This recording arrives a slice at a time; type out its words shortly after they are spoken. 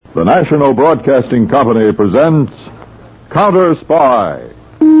The National Broadcasting Company presents Counter Spy.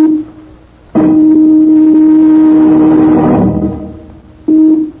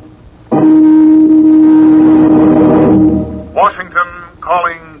 Washington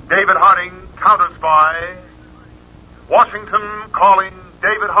calling David Harding, Counter Spy. Washington calling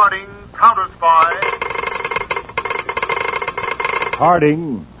David Harding, Counter Spy.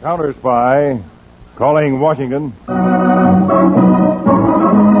 Harding, Counter Spy, calling Washington.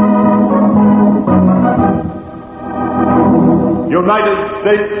 United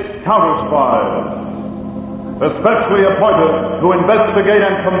States Counter Spies, especially appointed to investigate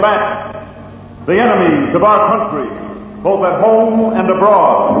and combat the enemies of our country, both at home and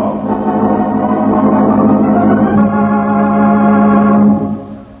abroad.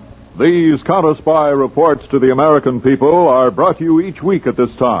 These Counter Spy reports to the American people are brought to you each week at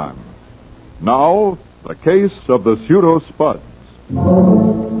this time. Now, the case of the Pseudo Spuds.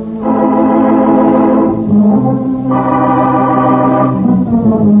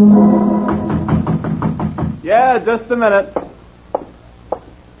 Yeah, just a minute.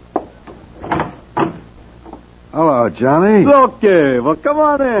 Hello, Johnny. Okay, well, come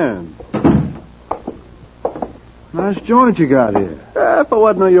on in. Nice joint you got here. For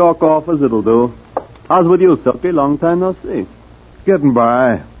what New York offers, it'll do. How's with you, Silky? Long time no see. Getting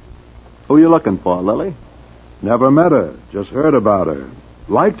by. Who you looking for, Lily? Never met her. Just heard about her.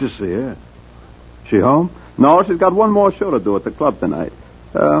 Like to see her. She home? No, she's got one more show to do at the club tonight.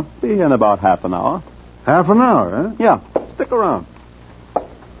 Be here in about half an hour. Half an hour, huh? Yeah, stick around.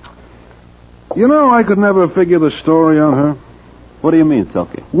 You know, I could never figure the story on her. What do you mean,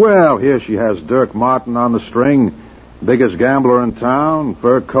 Silky? Well, here she has Dirk Martin on the string. Biggest gambler in town.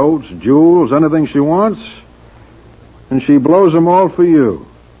 Fur coats, jewels, anything she wants. And she blows them all for you.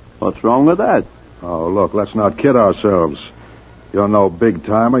 What's wrong with that? Oh, look, let's not kid ourselves. You're no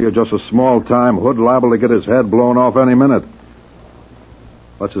big-timer. You're just a small-time hood liable to get his head blown off any minute.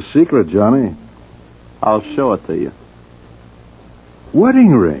 What's the secret, Johnny? I'll show it to you.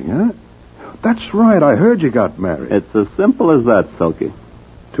 Wedding ring, huh? That's right. I heard you got married. It's as simple as that, Silky.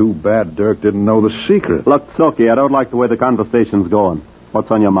 Too bad Dirk didn't know the secret. Look, Silky, I don't like the way the conversation's going. What's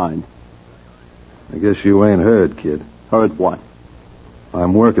on your mind? I guess you ain't heard, kid. Heard what?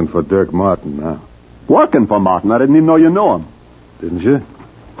 I'm working for Dirk Martin now. Working for Martin? I didn't even know you knew him. Didn't you?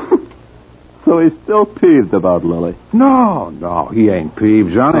 So he's still peeved about Lily. No, he ain't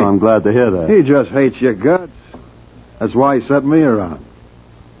peeved, Johnny. Oh, I'm glad to hear that. He just hates your guts. That's why he sent me around.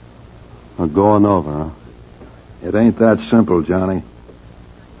 We're going over, huh? It ain't that simple, Johnny.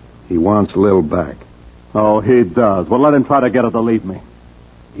 He wants Lil back. Oh, he does. Well, let him try to get her to leave me.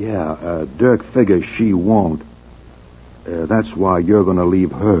 Yeah, Dirk figures she won't. That's why you're going to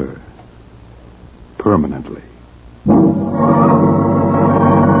leave her. Permanently.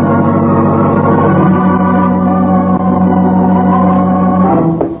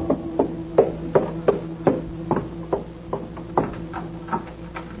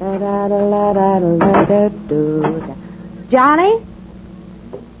 Johnny?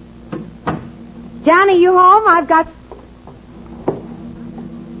 Johnny, you home? I've got...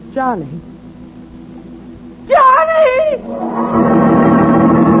 Johnny?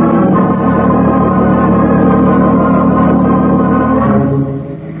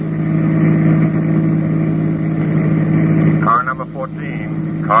 Car number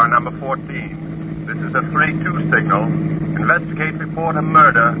 14. Car number 14. This is a 3-2 signal. Investigate report of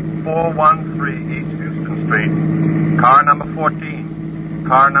murder, 413 East Houston Street. Car number 14.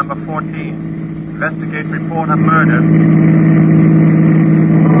 Car number 14. Investigate report of murder.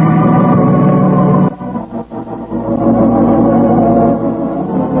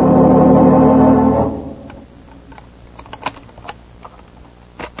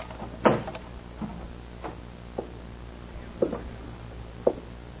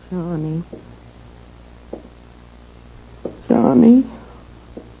 Johnny?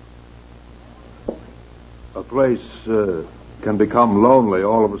 A place can become lonely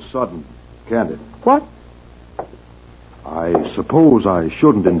all of a sudden, can't it? What? I suppose I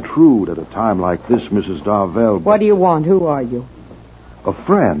shouldn't intrude at a time like this, Mrs. Darvell. What do you want? Who are you? A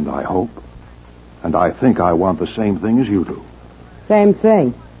friend, I hope. And I think I want the same thing as you do. Same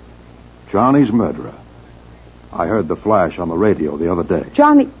thing. Johnny's murderer. I heard the flash on the radio the other day.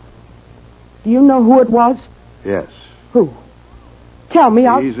 Johnny, do you know who it was? Yes. Who? Tell me,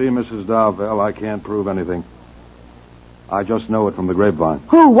 Easy, Mrs. Darvell. I can't prove anything. I just know it from the grapevine.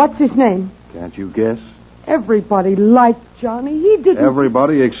 Who? What's his name? Can't you guess? Everybody liked Johnny. He didn't...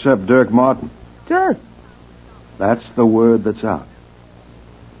 Everybody except Dirk Martin. Dirk. That's the word that's out.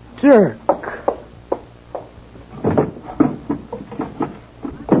 Dirk.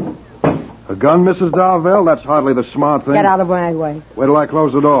 gun, Mrs. Darvell? That's hardly the smart thing. Get out of my way. Wait till I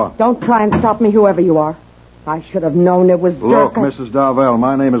close the door. Don't try and stop me, whoever you are. I should have known it was Look, Dirk. Mrs. Darvell,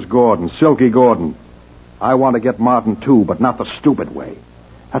 my name is Gordon, Silky Gordon. I want to get Martin, too, but not the stupid way.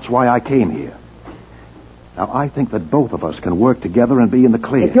 That's why I came here. Now, I think that both of us can work together and be in the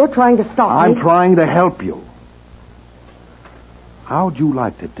clear. If you're trying to stop I'm me... trying to help you. How'd you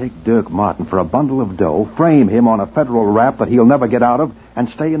like to take Dirk Martin for a bundle of dough, frame him on a federal rap that he'll never get out of, and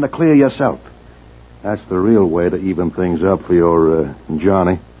stay in the clear yourself? That's the real way to even things up for your,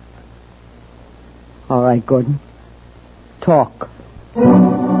 Johnny. All right, Gordon. Talk.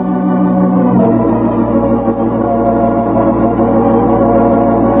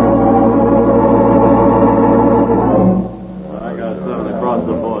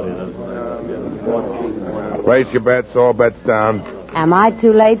 Place your bets, all bets down. Am I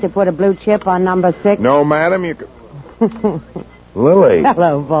too late to put a blue chip on number 6? No, madam, you can... Lily.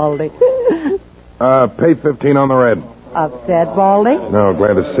 Hello, Baldy. Pay 15 on the red. Upset, Baldy? No,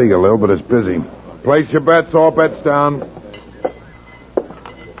 glad to see you, Lil, but it's busy. Place your bets, all bets down.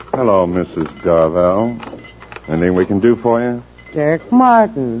 Hello, Mrs. Darvell. Anything we can do for you? Dirk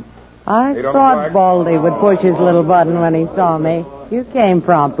Martin. I Eight on the thought black. Baldy would push his little button when he saw me. You came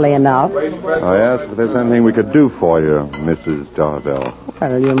promptly enough. I asked if there's anything we could do for you, Mrs. Darvell.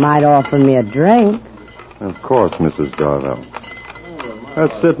 Well, you might offer me a drink. Of course, Mrs. Darvell.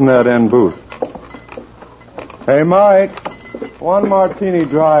 Let's sit in that end booth. Hey, Mike. One martini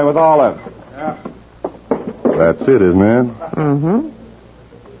dry with olive. Yeah. That's it, isn't it? Mm-hmm.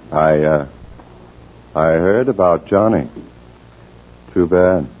 I heard about Johnny. Too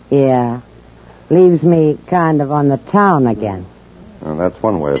bad. Yeah. Leaves me kind of on the town again. Well, that's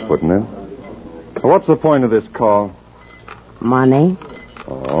one way of putting it. What's the point of this call? Money?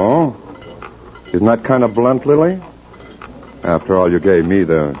 Oh? Isn't that kind of blunt, Lily? After all, you gave me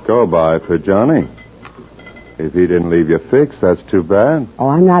the go-by for Johnny. If he didn't leave you fixed, that's too bad. Oh,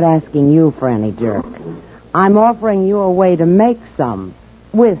 I'm not asking you for any jerk. I'm offering you a way to make some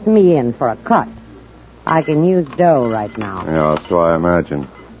with me in for a cut. I can use dough right now. Yeah, so I imagine.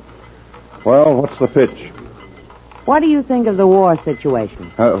 Well, what's the pitch? What do you think of the war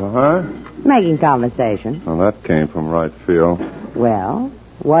situation? Huh? Making conversation. Well, that came from right field. Well,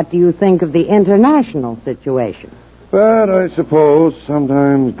 what do you think of the international situation? Bad, I suppose.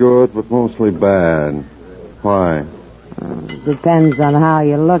 Sometimes good, but mostly bad. Why? Depends on how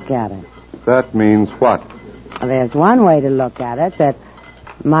you look at it. That means what? Well, there's one way to look at it that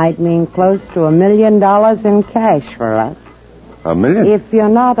might mean close to $1 million in cash for us. $1 million? If you're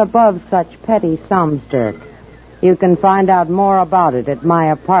not above such petty sums, Dirk, you can find out more about it at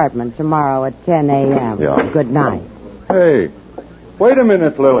my apartment tomorrow at 10 a.m. Yeah. Good night. Hey, wait a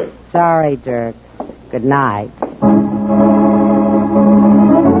minute, Lily. Sorry, Dirk. Good night.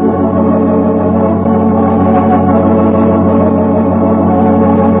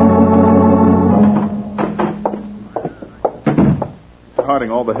 Harding,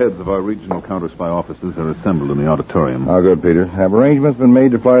 all the heads of our regional counter-spy offices are assembled in the auditorium. How good, Peter. Have arrangements been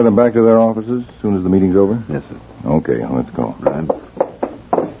made to fly them back to their offices as soon as the meeting's over? Yes, sir. Okay, let's go. Right.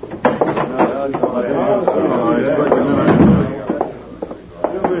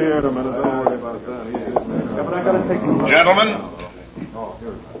 Gentlemen,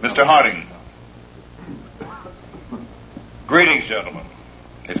 Mr. Harding. Greetings, gentlemen.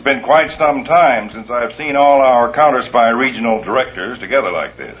 It's been quite some time since I've seen all our counter-spy regional directors together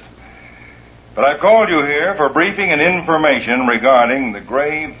like this. But I've called you here for briefing and information regarding the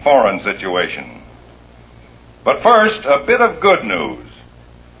grave foreign situation. But first, a bit of good news.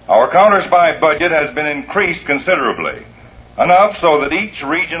 Our counter-spy budget has been increased considerably, enough so that each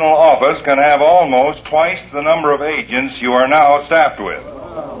regional office can have almost twice the number of agents you are now staffed with.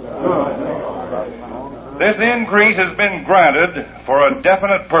 This increase has been granted for a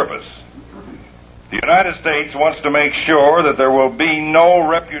definite purpose. The United States wants to make sure that there will be no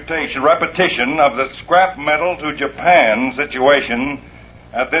repetition of the scrap metal to Japan situation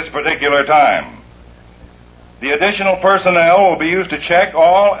at this particular time. The additional personnel will be used to check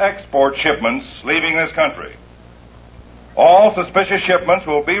all export shipments leaving this country. All suspicious shipments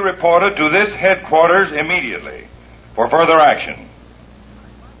will be reported to this headquarters immediately for further action.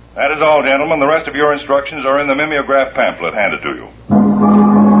 That is all, gentlemen. The rest of your instructions are in the mimeograph pamphlet handed to you.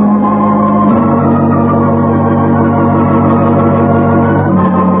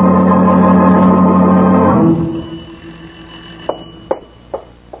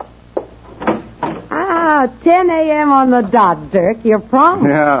 Ah, 10 a.m. on the dot, Dirk. You're prompt.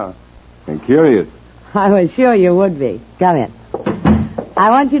 Yeah. I'm curious. I was sure you would be. Come in.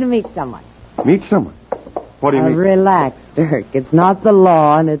 I want you to meet someone. Meet someone. What do you mean? Relax, Dirk. It's not the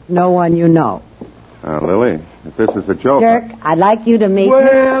law, and it's no one you know. Lily, if this is a joke... Dirk, I'd like you to meet...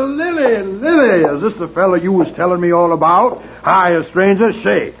 Well, Lily, is this the fellow you was telling me all about? Hi, stranger,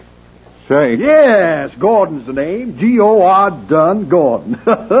 Shake. Shake? Yes, Gordon's the name. G-O-R Gordon.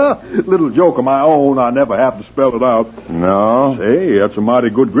 Little joke of my own. I never have to spell it out. No. Say, that's a mighty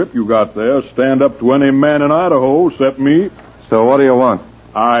good grip you got there. Stand up to any man in Idaho except me. So what do you want?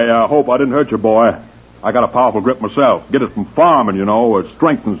 I hope I didn't hurt you, boy. I got a powerful grip myself. Get it from farming, you know. It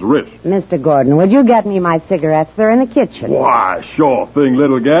strengthens the wrist. Mr. Gordon, would you get me my cigarettes? They're in the kitchen. Why, sure thing,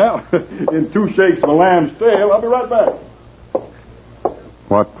 little gal. In 2 shakes of a lamb's tail. I'll be right back.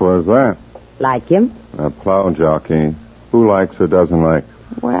 What was that? Like him? A plow jockey. Who likes or doesn't like?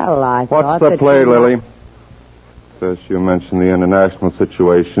 Well, I thought What's the that play, you... Lily? First you mention the international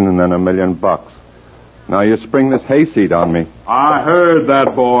situation and then $1 million. Now you spring this hayseed on me. I heard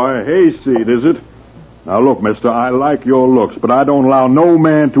that, boy. Hayseed, is it? Now, look, mister, I like your looks, but I don't allow no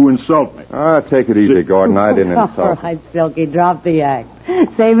man to insult me. Take it easy, Gordon. I didn't insult. All right, Silky, drop the act.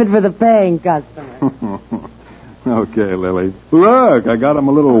 Save it for the paying customer. Okay, Lily. Look, I got him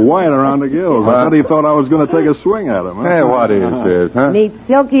a little white around the gills. I thought he thought I was going to take a swing at him. Huh? Hey, what is this, huh? Meet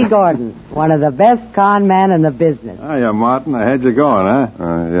Silky Gordon, one of the best con men in the business. Hiya, Martin. I had you going,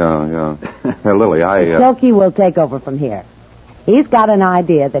 huh? Yeah. Hey, Lily, Silky will take over from here. He's got an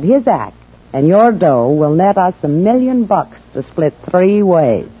idea that his act and your dough will net us $1 million to split 3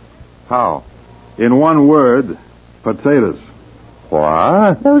 ways. How? In one word, potatoes.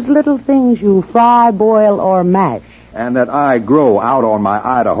 What? Those little things you fry, boil, or mash. And that I grow out on my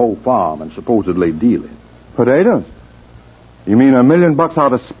Idaho farm and supposedly deal in. Potatoes? You mean $1 million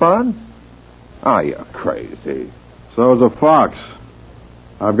out of spuds? Oh, you're crazy. So's a fox.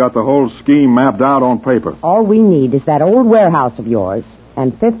 I've got the whole scheme mapped out on paper. All we need is that old warehouse of yours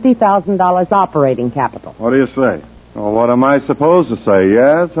and $50,000 operating capital. What do you say? Well, what am I supposed to say?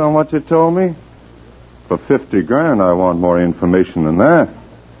 Yes on what you told me? For $50,000, I want more information than that.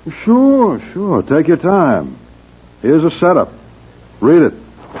 Sure. Take your time. Here's a setup. Read it.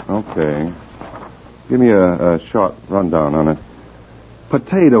 Okay. Give me a short rundown on it.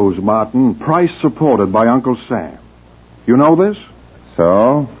 Potatoes, Martin, price supported by Uncle Sam. You know this?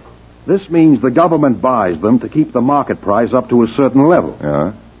 So? This means the government buys them to keep the market price up to a certain level.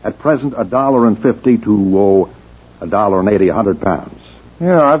 Yeah? At present, $1.50 to, $1.80 a 100 pounds.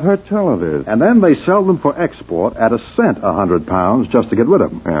 Yeah, I've heard tell of it. And then they sell them for export at $0.01 a 100 pounds just to get rid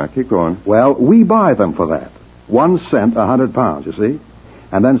of them. Yeah, keep going. Well, we buy them for that. 1 cent a 100 pounds, you see?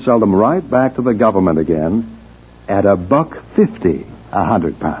 And then sell them right back to the government again at $1.50 a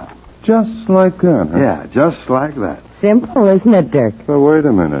 100 pounds. Just like that, huh? Yeah, just like that. Simple, isn't it, Dirk? So wait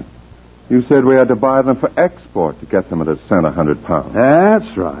a minute. You said we had to buy them for export to get them at $0.01 a 100 pounds.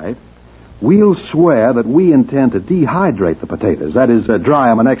 That's right. We'll swear that we intend to dehydrate the potatoes. That is, dry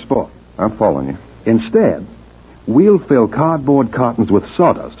them and export. I'm following you. Instead, we'll fill cardboard cartons with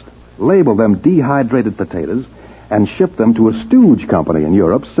sawdust, label them dehydrated potatoes, and ship them to a stooge company in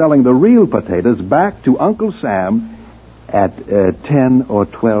Europe, selling the real potatoes back to Uncle Sam at 10 or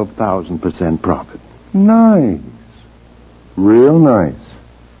 12,000% profit. Nice. Real nice.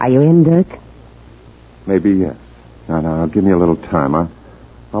 Are you in, Dirk? Maybe yes. Now, give me a little time.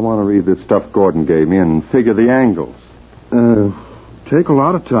 I want to read this stuff Gordon gave me and figure the angles. Take a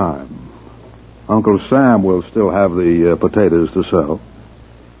lot of time. Uncle Sam will still have the potatoes to sell.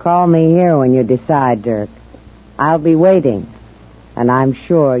 Call me here when you decide, Dirk. I'll be waiting, and I'm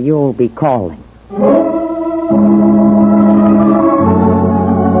sure you'll be calling.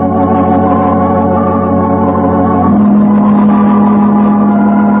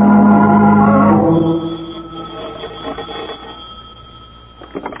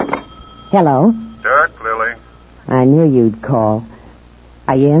 Hello. Dirk, Lily. I knew you'd call.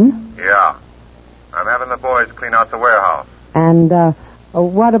 Are you in? Yeah. I'm having the boys clean out the warehouse. And,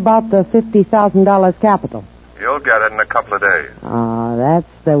 what about the $50,000 capital? You'll get it in a couple of days. Oh,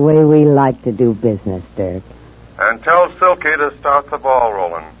 that's the way we like to do business, Dirk. And tell Silky to start the ball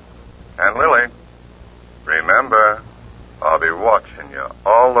rolling. And Lily, remember, I'll be watching you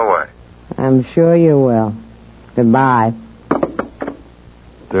all the way. I'm sure you will. Goodbye.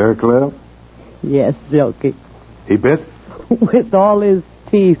 There, Cliff? Yes, Silky. He bit? With all his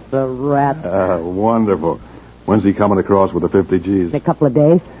teeth, the rat. Wonderful. When's he coming across with the 50 G's? In a couple of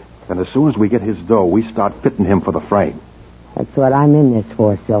days. And as soon as we get his dough, we start fitting him for the frame. That's what I'm in this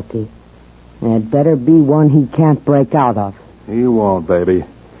for, Silky. And it better be one he can't break out of. He won't, baby.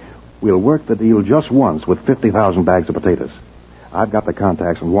 We'll work the deal just once with 50,000 bags of potatoes. I've got the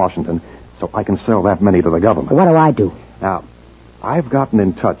contacts in Washington, so I can sell that many to the government. What do I do? Now, I've gotten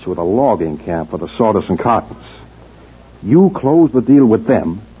in touch with a logging camp for the sawdust and cartons. You close the deal with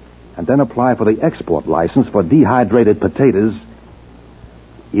them, and then apply for the export license for dehydrated potatoes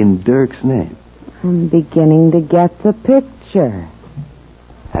in Dirk's name. I'm beginning to get the picture.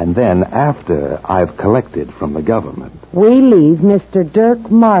 And then, after I've collected from the government, We leave Mr.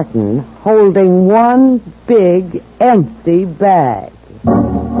 Dirk Martin holding one big empty bag.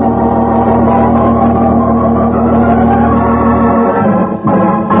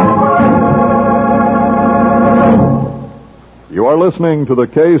 You are listening to the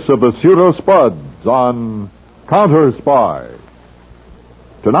case of the Pseudo Spuds on Counter Spy.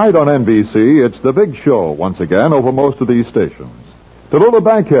 Tonight on NBC, it's the big show once again over most of these stations. Tallulah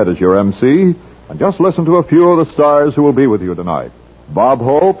Bankhead is your MC, and just listen to a few of the stars who will be with you tonight. Bob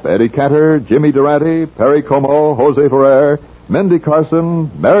Hope, Eddie Cantor, Jimmy Durante, Perry Como, Jose Ferrer, Mindy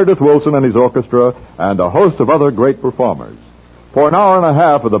Carson, Meredith Wilson and his orchestra, and a host of other great performers. For an hour and a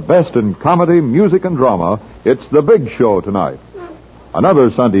half of the best in comedy, music, and drama, it's the big show tonight.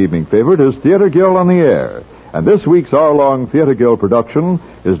 Another Sunday evening favorite is Theater Guild on the Air. And this week's hour-long Theater Guild production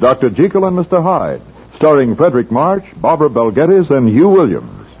is Dr. Jekyll and Mr. Hyde, starring Frederick March, Barbara Bel Geddes, and Hugh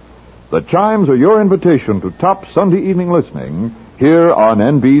Williams. The chimes are your invitation to top Sunday evening listening here on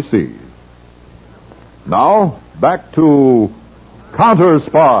NBC. Now, back to Counter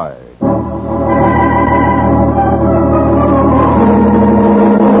Spy.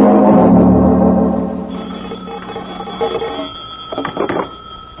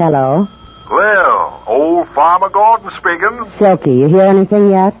 Hello? Well, old Farmer Gordon speaking. Silky, you hear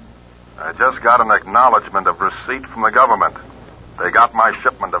anything yet? I just got an acknowledgement of receipt from the government. They got my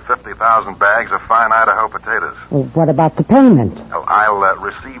shipment of 50,000 bags of fine Idaho potatoes. Well, what about the payment? Well, I'll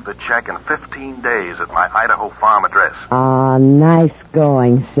receive the check in 15 days at my Idaho farm address. Ah, nice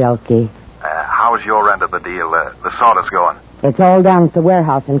going, Silky. How's your end of the deal? The sawdust going? It's all down at the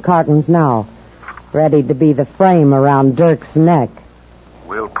warehouse in cartons now. Ready to be the frame around Dirk's neck.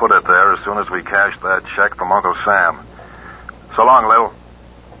 We'll put it there as soon as we cash that check from Uncle Sam. So long, Lil.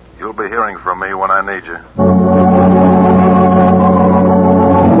 You'll be hearing from me when I need you.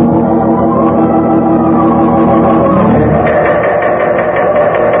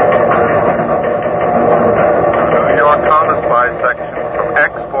 New York Counter Spy section from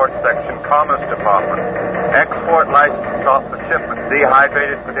Export Section, Commerce Department. Export license off the shipment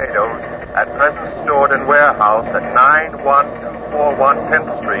dehydrated potatoes at present stored in warehouse at 91241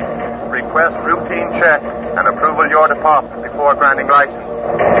 10th Street. Request routine check and approval your department before granting license.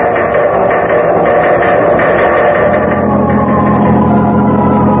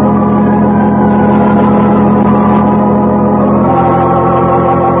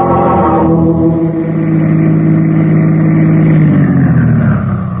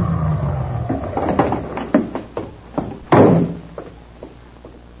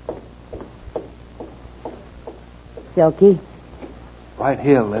 Silky? right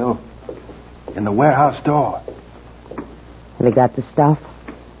here, Lil, in the warehouse door. Have you got the stuff?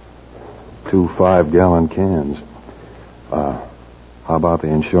 2 5-gallon cans. How about the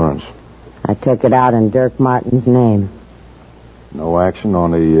insurance? I took it out in Dirk Martin's name. No action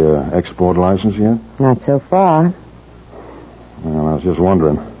on the export license yet? Not so far. Well, I was just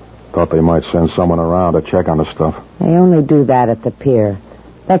wondering. Thought they might send someone around to check on the stuff. They only do that at the pier.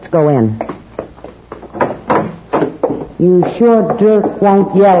 Let's go in. You sure Dirk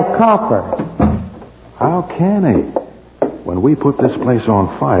won't yell copper? How can he? When we put this place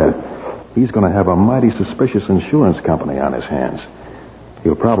on fire, he's going to have a mighty suspicious insurance company on his hands.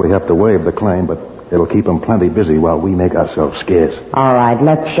 He'll probably have to waive the claim, but it'll keep him plenty busy while we make ourselves scarce. All right,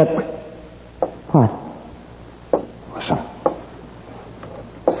 let's get... What? Listen.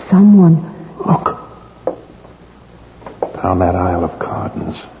 Someone... Look. Down that aisle of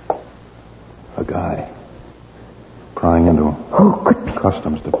cartons. A guy. Prying into him. Who could be?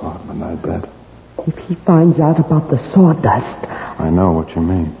 Customs Department, I bet. If he finds out about the sawdust. I know what you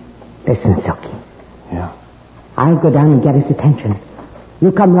mean. Listen, Silky. Yeah. I'll go down and get his attention.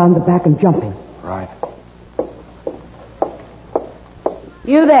 You come round the back and jump him. Right.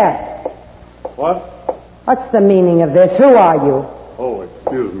 You there. What? What's the meaning of this? Who are you? Oh,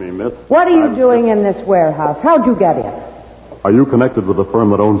 excuse me, miss. What are you doing in this warehouse? How'd you get in? Are you connected with the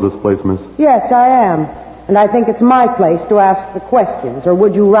firm that owns this place, miss? Yes, I am. And I think it's my place to ask the questions. Or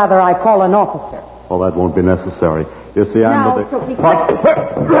would you rather I call an officer? Well, that won't be necessary. You see, I'm Now, with the... Silky,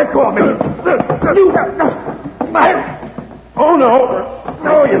 Let go of me! Oh, no.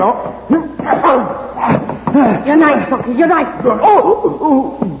 No, you don't. Your knife, Silky, your knife.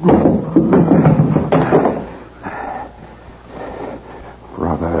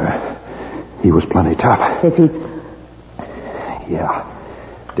 Brother, he was plenty tough. Is he... Yeah.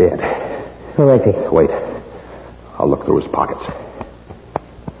 Dead. Who is he? Wait. I'll look look through his pockets.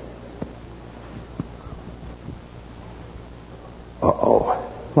 Uh-oh.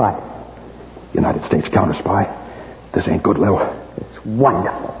 What? United States counter-spy. This ain't good, Lil. It's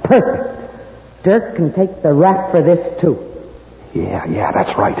wonderful. Perfect. Dirk can take the rap for this, too. Yeah,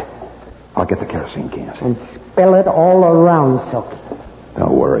 that's right. I'll get the kerosene cans. And spill it all around, Silky.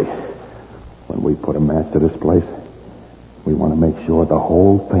 Don't worry. When we put a match to this place, we want to make sure the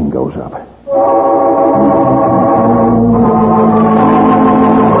whole thing goes up.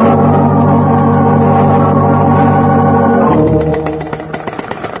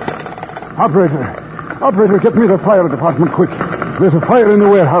 Operator, get me the fire department quick. There's a fire in the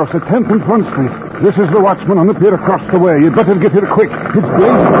warehouse at 10th and Front Street. This is the watchman on the pier across the way. You'd better get here quick. It's blazing.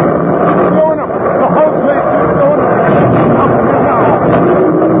 It's going up. The whole place is going up. Up here now.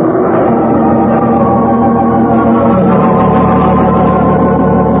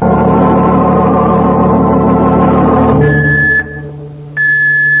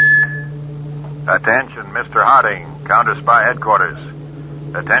 Attention, Mr. Harding, Counter-Spy Headquarters.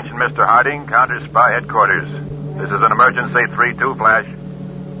 Attention, Mr. Harding, Counter-Spy Headquarters. This is an emergency 3-2 flash.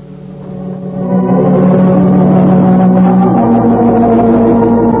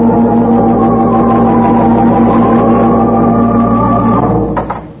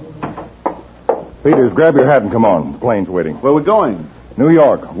 Peters, grab your hat and come on. The plane's waiting. Where we going? New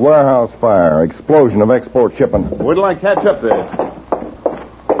York, warehouse fire, explosion of export shipment. Where till I catch up there?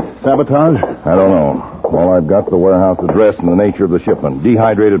 Sabotage? I don't know. All I've got's the warehouse address and the nature of the shipment.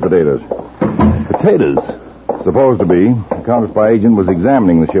 Dehydrated potatoes. Potatoes? Supposed to be. The counter-spy agent was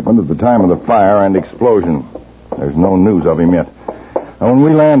examining the shipment at the time of the fire and explosion. There's no news of him yet. Now, when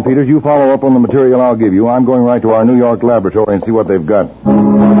we land, Peters, you follow up on the material I'll give you. I'm going right to our New York laboratory and see what they've got.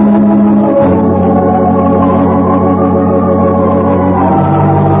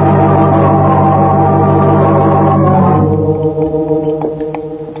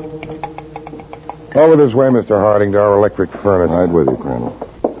 Over this way, Mr. Harding, to our electric furnace. Right with you, Colonel.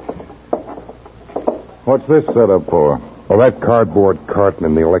 What's this set up for? Well, that cardboard carton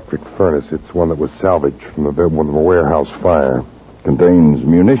in the electric furnace, it's one that was salvaged from the warehouse fire. Contains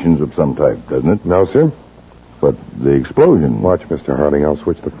munitions of some type, doesn't it? No, sir. But the explosion... Watch, Mr. Harding. I'll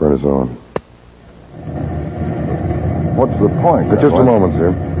switch the furnace on. What's the point? Just a moment,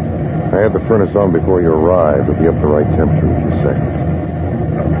 sir. I had the furnace on before you arrived. It'll be up to the right temperature in a few seconds.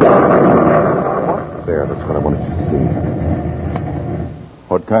 There, that's what I wanted you to see.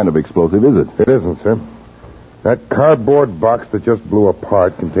 What kind of explosive is it? It isn't, sir. That cardboard box that just blew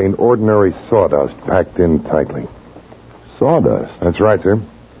apart contained ordinary sawdust packed in tightly. Sawdust? That's right, sir.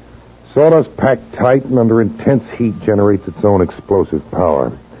 Sawdust packed tight and under intense heat generates its own explosive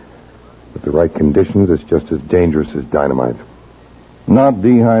power. With the right conditions, it's just as dangerous as dynamite. Not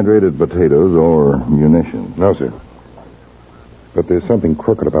dehydrated potatoes or munitions. No, sir. But there's something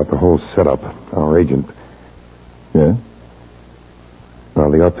crooked about the whole setup. Our agent... Yeah? Well,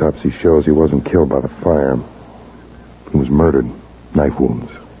 the autopsy shows he wasn't killed by the fire. He was murdered. Knife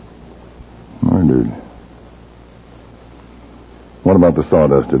wounds. Murdered. What about the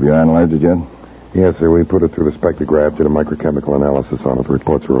sawdust? Have you analyzed it yet? Yes, sir. We put it through the spectrograph, did a microchemical analysis on it. The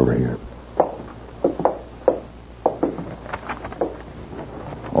reports are over here.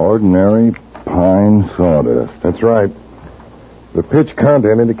 Ordinary pine sawdust. That's right. The pitch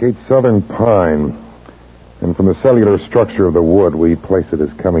content indicates southern pine. And from the cellular structure of the wood, we place it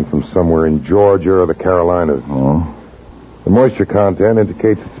as coming from somewhere in Georgia or the Carolinas. Oh? The moisture content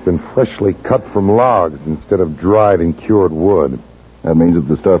indicates it's been freshly cut from logs instead of dried and cured wood. That means that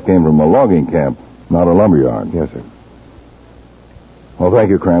the stuff came from a logging camp, not a lumberyard. Yes, sir. Well, thank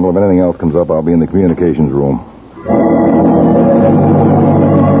you, Crandall. If anything else comes up, I'll be in the communications room.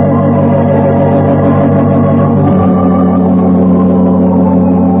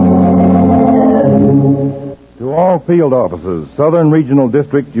 All field offices, Southern Regional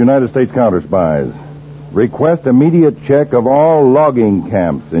District, United States Counter-Spies. Request immediate check of all logging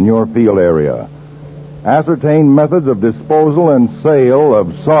camps in your field area. Ascertain methods of disposal and sale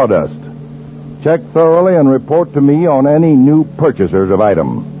of sawdust. Check thoroughly and report to me on any new purchasers of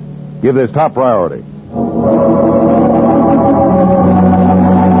item. Give this top priority.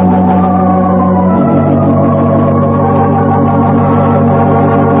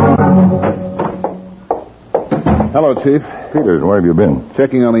 Hello, Chief. Peters, where have you been?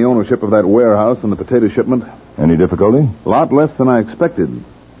 Checking on the ownership of that warehouse and the potato shipment. Any difficulty? A lot less than I expected.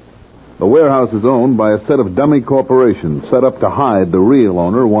 The warehouse is owned by a set of dummy corporations set up to hide the real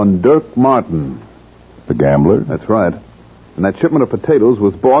owner, one Dirk Martin. The gambler? That's right. And that shipment of potatoes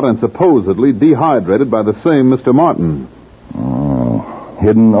was bought and supposedly dehydrated by the same Mr. Martin. Oh.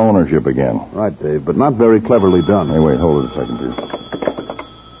 Hidden ownership again. Right, Dave, but not very cleverly done. Hey, wait, hold it a second, please.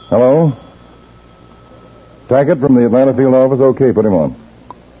 Hello? Tackett from the Atlanta field office? Okay, put him on.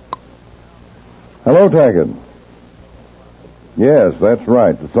 Hello, Tackett. Yes, that's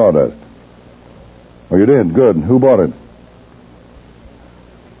right, the sawdust. Oh, you did? Good. Who bought it?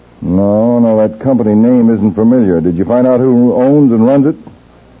 No, that company name isn't familiar. Did you find out who owns and runs it?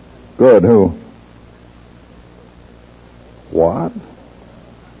 Good. Who? What?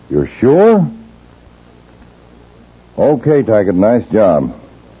 You're sure? Okay, Tackett, nice job.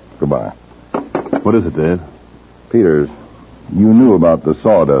 Goodbye. What is it, Dave? Peters, you knew about the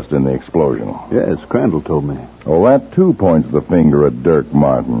sawdust in the explosion. Yes, Crandall told me. Well, that too points the finger at Dirk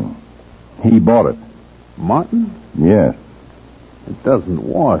Martin. He bought it. Martin? Yes. It doesn't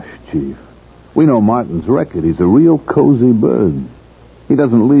wash, Chief. We know Martin's record. He's a real cozy bird. He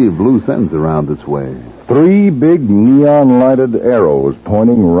doesn't leave loose ends around this way. 3 big neon-lighted arrows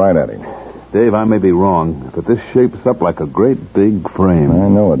pointing right at him. Dave, I may be wrong, but this shapes up like a great big frame. I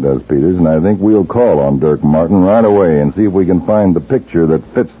know it does, Peters, and I think we'll call on Dirk Martin right away and see if we can find the picture that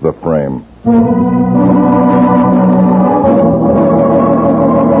fits the frame.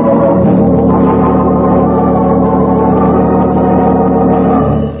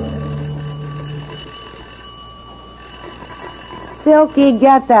 Silky,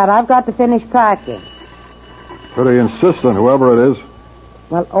 get that. I've got to finish packing. Pretty insistent, whoever it is.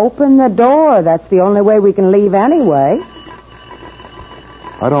 Well, open the door. That's the only way we can leave anyway.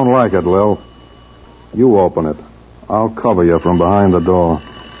 I don't like it, Lil. You open it. I'll cover you from behind the door.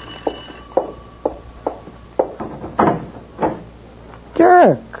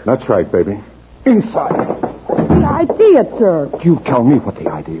 Dirk. That's right, baby. Inside. The idea, Dirk. You tell me what the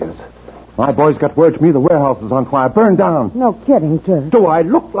idea is. My boys got word to me the warehouse is on fire, burned down. No kidding, Dirk. Do I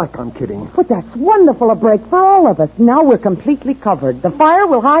look like I'm kidding? But that's wonderful, a break for all of us. Now we're completely covered. The fire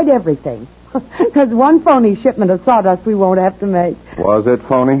will hide everything. There's one phony shipment of sawdust we won't have to make. Was it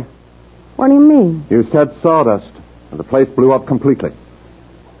phony? What do you mean? You said sawdust, and the place blew up completely.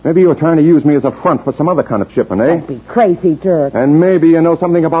 Maybe you were trying to use me as a front for some other kind of shipment, eh? Don't be crazy, Dirk. And maybe you know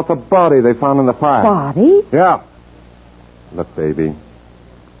something about the body they found in the fire. Body? Yeah. Look, baby,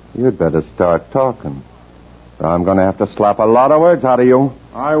 you'd better start talking. Or I'm going to have to slap a lot of words out of you.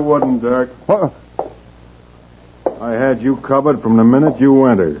 I wouldn't, Dirk. What? I had you covered from the minute you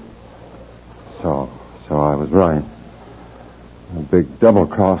entered. So I was right. A big double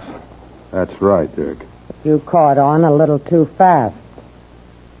cross. That's right, Dirk. You caught on a little too fast.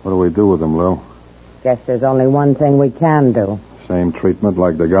 What do we do with him, Lou? Guess there's only one thing we can do. Same treatment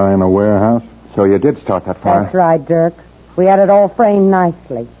like the guy in the warehouse? So you did start that fire? That's right, Dirk. We had it all framed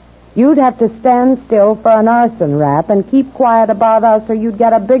nicely. You'd have to stand still for an arson rap and keep quiet about us or you'd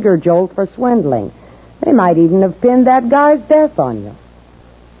get a bigger jolt for swindling. They might even have pinned that guy's death on you.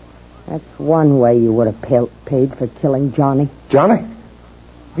 That's one way you would have paid for killing Johnny. Johnny?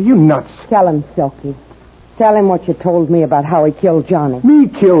 Are you nuts? Tell him, Silky. Tell him what you told me about how he killed Johnny. Me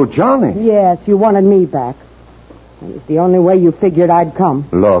kill Johnny? Yes, you wanted me back. It was the only way you figured I'd come.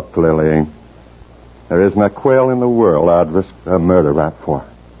 Look, Lily, there isn't a quail in the world I'd risk a murder rap for.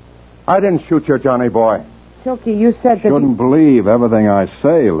 I didn't shoot your Johnny boy. Silky, you said that... Shouldn't believe everything I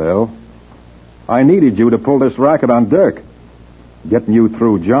say, Lil. I needed you to pull this racket on Dirk. Getting you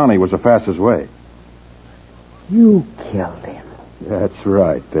through Johnny was the fastest way. You killed him. That's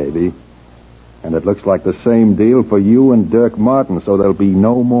right, baby. And it looks like the same deal for you and Dirk Martin, so there'll be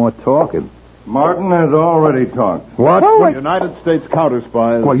no more talking. Martin has already talked. What? Oh, The United States counter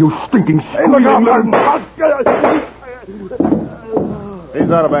spies. Well, you stinking He's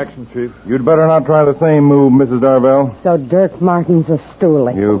out of action, Chief. You'd better not try the same move, Mrs. Darvell. So Dirk Martin's a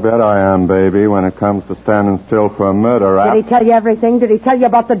stoolie. You bet I am, baby, when it comes to standing still for a murder rap. Did he tell you everything? Did he tell you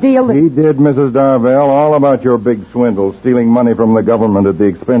about the deal? He did, Mrs. Darvell, all about your big swindle, stealing money from the government at the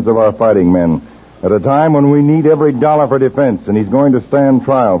expense of our fighting men, at a time when we need every dollar for defense, and he's going to stand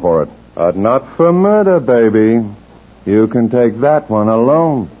trial for it. But not for murder, baby. You can take that one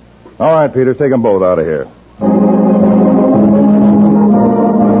alone. All right, Peters, take them both out of here.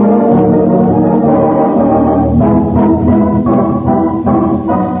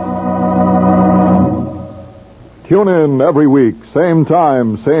 Tune in every week, same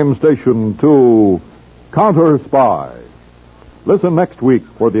time, same station, to Counter Spy. Listen next week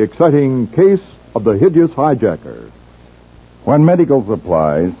for the exciting case of the hideous hijacker. When medical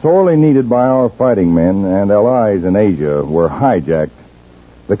supplies, sorely needed by our fighting men and allies in Asia, were hijacked,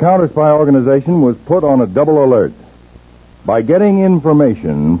 the Counter Spy organization was put on a double alert. By getting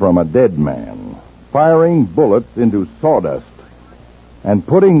information from a dead man, firing bullets into sawdust, and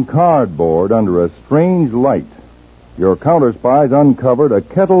putting cardboard under a strange light, your counter spies uncovered a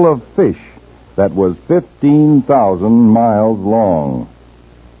kettle of fish that was 15,000 miles long.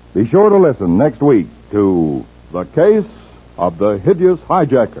 Be sure to listen next week to The Case of the Hideous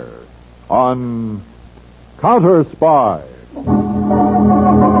Hijacker on Counter Spy.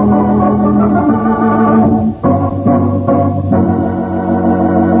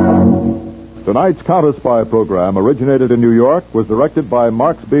 Tonight's Counter Spy program originated in New York, was directed by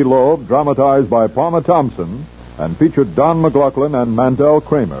Marks B. Loeb, dramatized by Palma Thompson, and featured Don McLaughlin and Mandel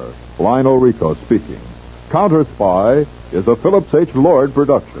Kramer. Lionel Rico speaking. Counter Spy is a Phillips H. Lord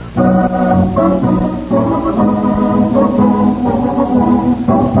production.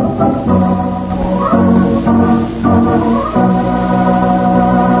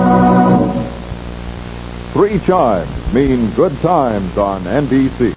 3 chimes mean good times on NBC.